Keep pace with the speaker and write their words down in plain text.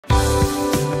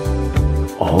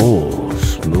Oh,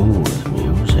 smooth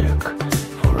music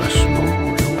for a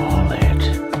smooth wallet.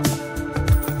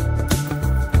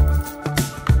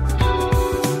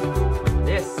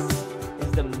 This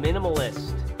is the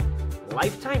Minimalist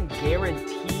lifetime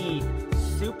guaranteed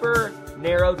super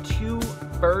narrow 2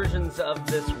 versions of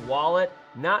this wallet,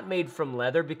 not made from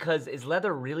leather, because is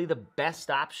leather really the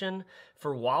best option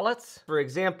for wallets? For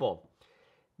example,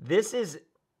 this is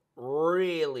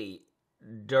really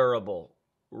durable.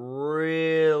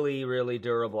 Really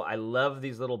durable. I love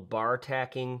these little bar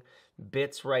tacking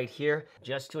bits right here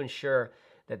just to ensure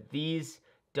that these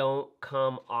don't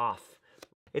come off.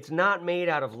 It's not made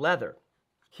out of leather.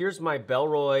 Here's my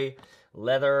Belroy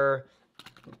leather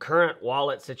current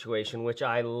wallet situation, which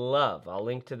I love. I'll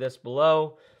link to this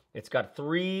below. It's got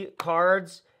 3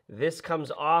 cards. This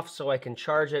comes off so I can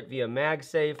charge it via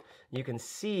MagSafe. You can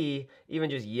see, even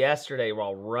just yesterday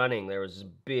while running, there was a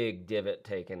big divot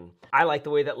taken. I like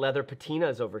the way that leather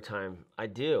patinas over time. I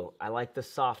do. I like the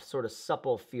soft, sort of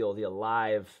supple feel, the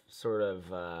alive, sort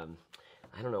of, I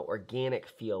don't know, organic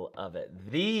feel of it.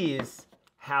 These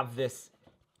have this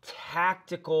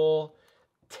tactical,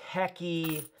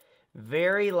 techie,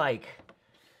 very like,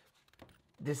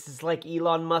 this is like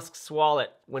Elon Musk's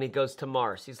wallet when he goes to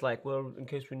Mars. He's like, well, in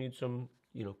case we need some,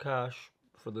 cash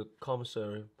for the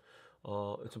commissary,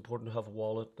 it's important to have a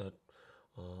wallet that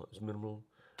is minimal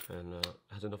and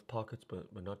has enough pockets, but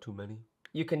not too many.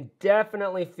 You can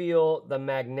definitely feel the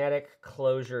magnetic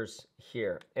closures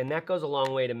here, and that goes a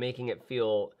long way to making it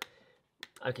feel,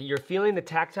 okay, you're feeling the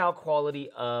tactile quality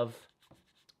of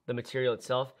the material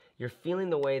itself. You're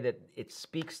feeling the way that it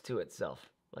speaks to itself,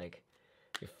 like,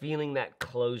 you're feeling that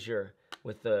closure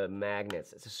with the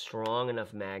magnets. It's a strong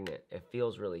enough magnet. It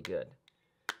feels really good.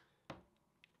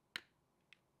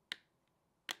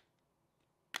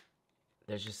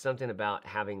 There's just something about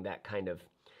having that kind of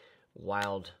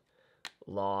wild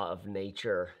law of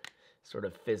nature, sort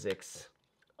of physics,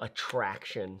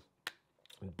 attraction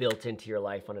built into your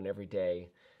life on an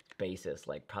everyday basis,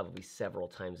 like probably several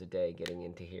times a day getting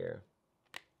into here.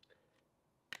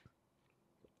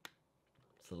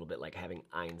 A little bit like having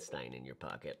Einstein in your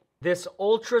pocket. This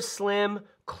ultra slim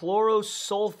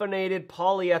chlorosulfonated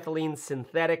polyethylene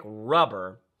synthetic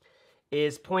rubber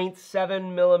is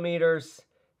 0.7 millimeters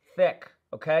thick,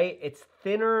 okay? It's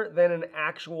thinner than an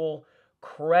actual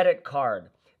credit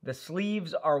card. The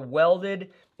sleeves are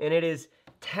welded, and it is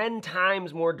 10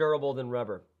 times more durable than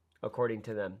rubber, according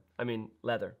to them. I mean,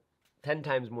 leather. 10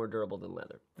 times more durable than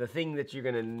leather. The thing that you're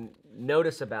gonna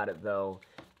notice about it, though,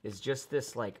 is just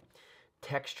this, like,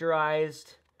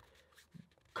 texturized,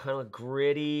 kind of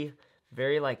gritty,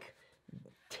 very like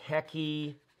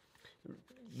techy.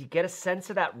 You get a sense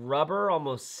of that rubber,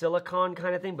 almost silicone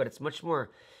kind of thing, but it's much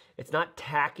more, it's not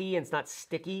tacky and it's not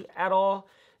sticky at all.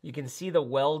 You can see the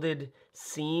welded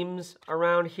seams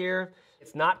around here.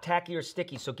 It's not tacky or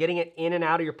sticky, so getting it in and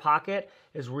out of your pocket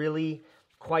is really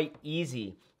quite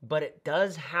easy, but it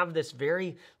does have this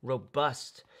very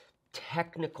robust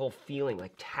technical feeling,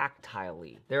 like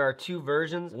tactilely. There are 2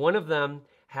 versions. One of them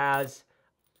has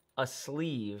a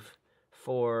sleeve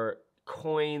for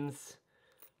coins,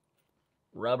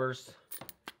 rubbers,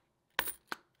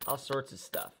 all sorts of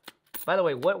stuff. By the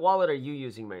way, what wallet are you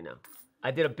using right now?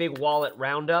 I did a big wallet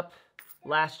roundup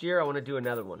last year. I want to do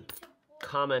another one.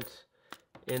 Comment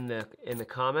in the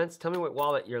comments. Tell me what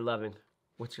wallet you're loving.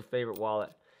 What's your favorite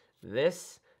wallet?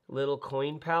 This little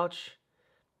coin pouch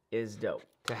is dope.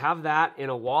 To have that in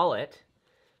a wallet,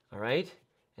 all right,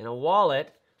 in a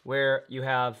wallet where you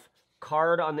have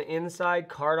card on the inside,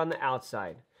 card on the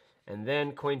outside, and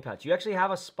then coin pouch. You actually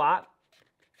have a spot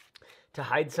to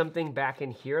hide something back in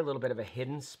here, a little bit of a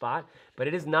hidden spot, but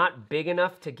it is not big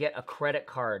enough to get a credit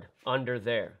card under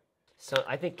there. So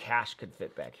I think cash could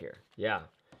fit back here. Yeah,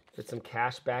 fit some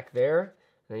cash back there,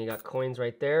 and then you got coins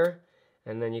right there,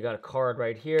 and then you got a card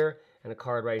right here, and a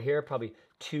card right here, probably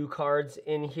 2 cards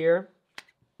in here.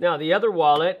 Now, the other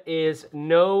wallet is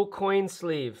no coin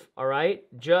sleeve, all right?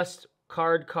 Just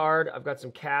card. I've got some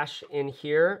cash in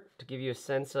here to give you a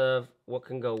sense of what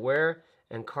can go where,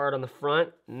 and card on the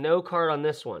front. No card on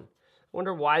this one. I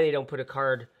wonder why they don't put a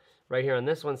card right here on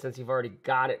this one since you've already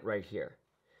got it right here,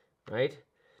 right?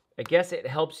 I guess it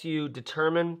helps you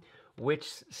determine which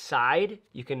side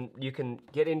you can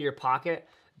get into your pocket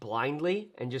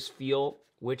blindly and just feel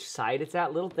which side it's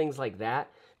at. Little things like that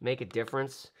make a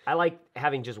difference. I like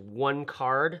having just 1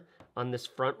 card on this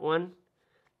front one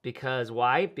because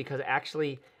why? Because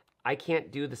actually I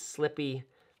can't do the slippy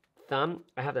thumb.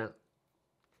 I have to,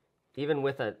 even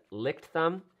with a licked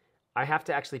thumb, I have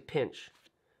to actually pinch.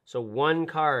 So 1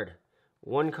 card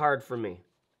for me,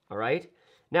 all right?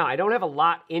 Now, I don't have a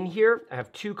lot in here. I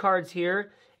have 2 cards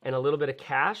here and a little bit of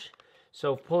cash.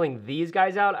 So pulling these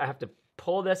guys out, I have to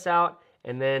pull this out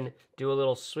and then do a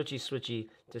little switchy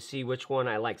to see which one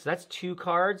I like. So that's 2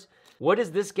 cards. What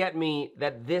does this get me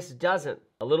that this doesn't?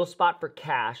 A little spot for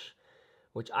cash,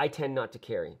 which I tend not to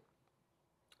carry.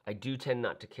 I do tend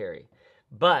not to carry.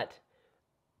 But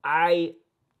I,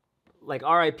 like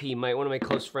RIP, one of my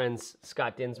close friends,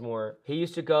 Scott Dinsmore, he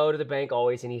used to go to the bank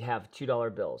always and he'd have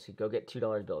 $2 bills. He'd go get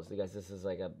 $2 bills. You guys, this is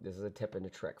a tip and a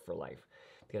trick for life.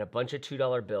 Get a bunch of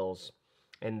 $2 bills,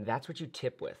 and that's what you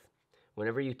tip with.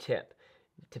 Whenever you tip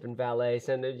in valet,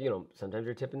 sometimes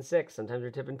you're tipping 6, sometimes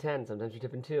you're tipping 10, sometimes you're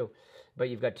tipping 2, but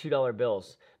you've got $2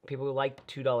 bills. People who like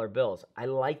 $2 bills. I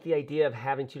like the idea of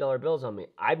having $2 bills on me.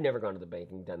 I've never gone to the bank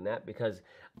and done that because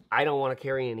I don't want to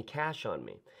carry any cash on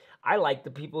me. I like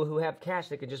the people who have cash.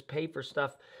 They can just pay for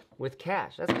stuff with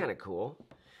cash. That's kind of cool.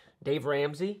 Dave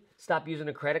Ramsey, stop using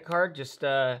a credit card. Just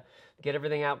get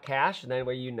everything out cash, and that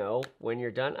way you know when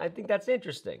you're done. I think that's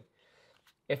interesting.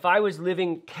 If I was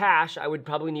living cash, I would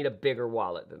probably need a bigger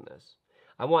wallet than this.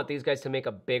 I want these guys to make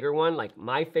a bigger one. Like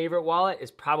my favorite wallet is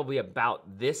probably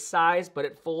about this size, but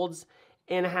it folds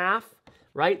in half,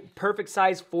 right? Perfect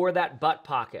size for that butt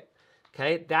pocket,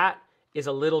 okay? That is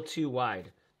a little too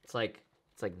wide. It's like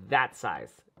that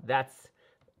size. That's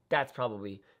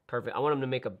probably perfect. I want them to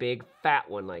make a big fat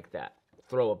one like that.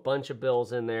 Throw a bunch of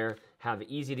bills in there, have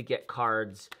easy to get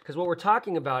cards. Because what we're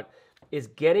talking about is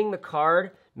getting the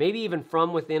card, maybe even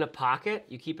from within a pocket.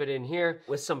 You keep it in here.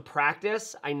 With some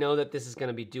practice, I know that this is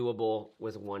gonna be doable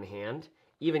with one hand.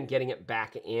 Even getting it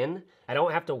back in, I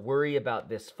don't have to worry about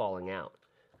this falling out.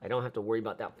 I don't have to worry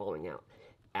about that falling out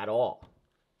at all,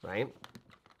 right?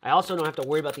 I also don't have to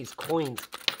worry about these coins.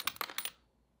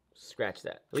 Scratch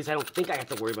that. At least I don't think I have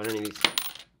to worry about any of these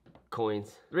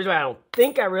coins. The reason why I don't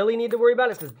think I really need to worry about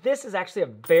it is because this is actually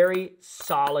a very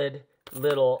solid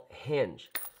little hinge.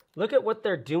 Look at what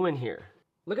they're doing here.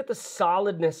 Look at the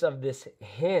solidness of this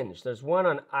hinge. There's one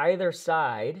on either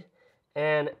side,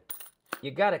 and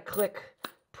you gotta click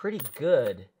pretty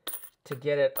good to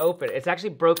get it open. It's actually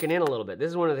broken in a little bit. This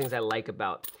is one of the things I like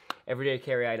about everyday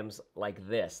carry items like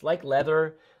this. Like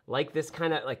leather, like this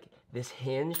kind of, like this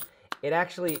hinge.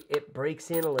 It breaks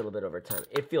in a little bit over time.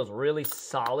 It feels really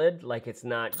solid, like it's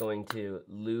not going to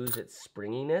lose its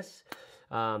springiness.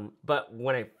 But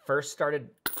when I first started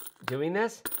doing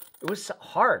this, it was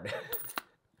hard.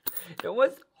 It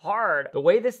was hard. The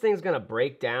way this thing's gonna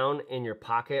break down in your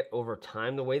pocket over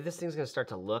time, the way this thing's gonna start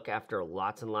to look after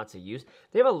lots and lots of use,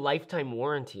 they have a lifetime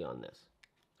warranty on this,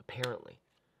 apparently.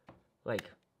 Like,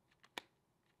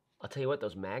 I'll tell you what,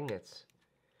 those magnets,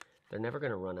 they're never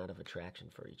gonna run out of attraction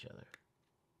for each other.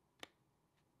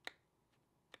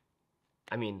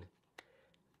 I mean,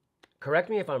 correct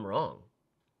me if I'm wrong,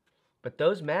 but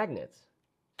those magnets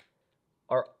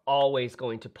are always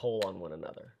going to pull on one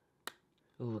another.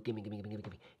 Ooh, gimme.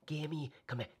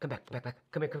 Come here.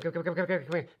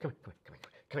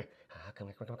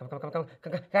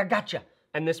 I gotcha.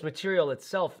 And this material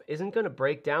itself isn't going to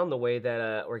break down the way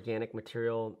that organic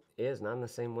material is, not in the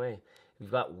same way.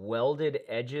 We've got welded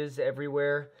edges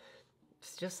everywhere.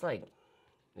 It's just like,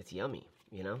 it's yummy,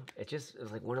 you know? It's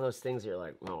like one of those things that you're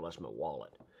like, oh, that's my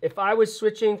wallet. If I was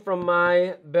switching from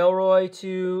my Belroy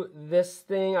to this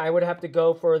thing, I would have to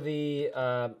go for the,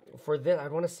 for this. I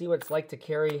want to see what it's like to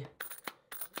carry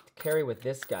with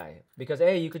this guy. Because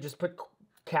A, you could just put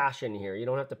cash in here. You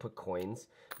don't have to put coins.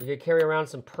 You could carry around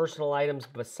some personal items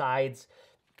besides,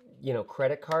 you know,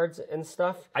 credit cards and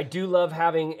stuff. I do love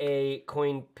having a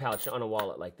coin pouch on a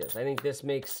wallet like this. I think this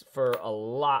makes for a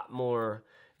lot more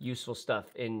useful stuff.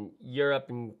 In Europe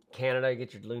and Canada, you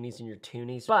get your loonies and your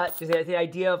toonies. But the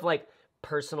idea of like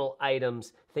personal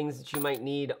items, things that you might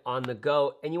need on the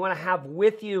go, and you want to have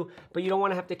with you, but you don't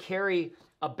want to have to carry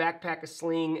a backpack, a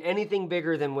sling, anything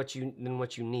bigger than what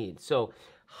you need. So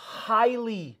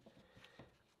highly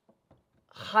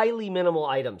minimal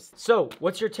items. So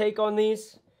what's your take on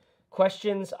these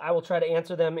questions? I will try to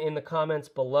answer them in the comments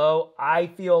below. I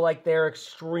feel like they're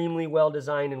extremely well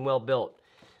designed and well built.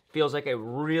 Feels like a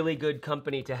really good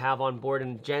company to have on board,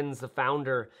 and Jen's the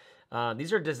founder.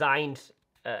 These are designed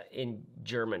in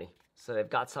Germany, so they've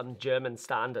got some German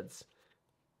standards.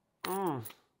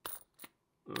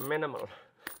 Minimal.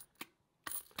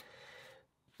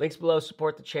 Links below,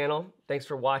 support the channel. Thanks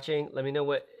for watching. Let me know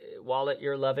what wallet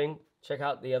you're loving. Check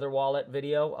out the other wallet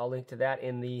video. I'll link to that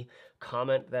in the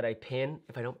comment that I pin.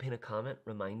 If I don't pin a comment,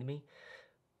 remind me.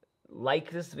 Like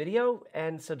this video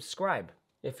and subscribe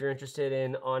if you're interested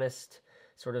in honest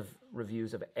sort of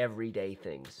reviews of everyday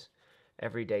things.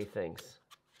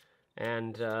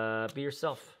 And be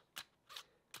yourself.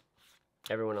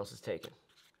 Everyone else is taken.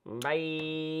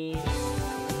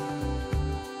 Bye.